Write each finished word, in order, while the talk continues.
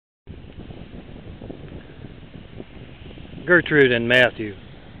Gertrude and Matthew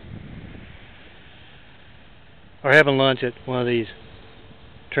are having lunch at one of these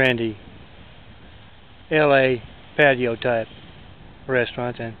trendy LA patio type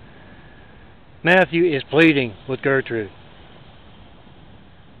restaurants, and Matthew is pleading with Gertrude.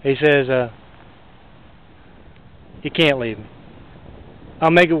 He says, you can't leave me.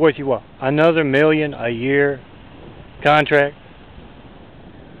 I'll make it worth your while. Another $1 million a year contract.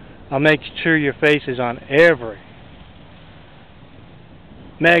 I'll make sure your face is on every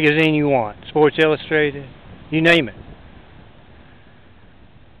magazine you want. Sports Illustrated, you name it.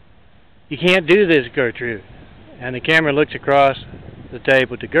 You can't do this, Gertrude. And the camera looks across the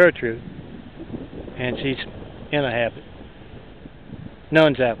table to Gertrude, and she's in a habit.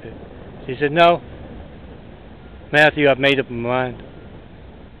 Nun's outfit. She said, no, Matthew, I've made up my mind.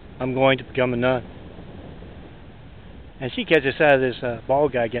 I'm going to become a nun. And she catches sight of this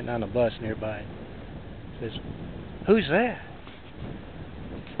bald guy getting on a bus nearby. Says, who's that?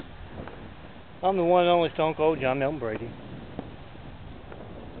 I'm the one and only Stone Cold John Milton Brady.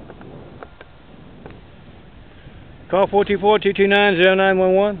 Call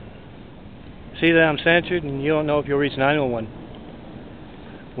 424-229-0911. See that I'm censored and you don't know if you'll reach 911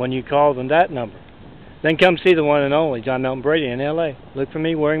 when you call them that number. Then come see the one and only John Milton Brady in LA. Look for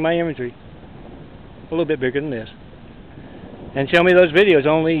me wearing my imagery. A little bit bigger than this. And show me those videos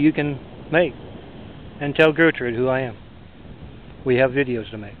only you can make. And tell Gertrude who I am. We have videos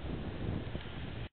to make.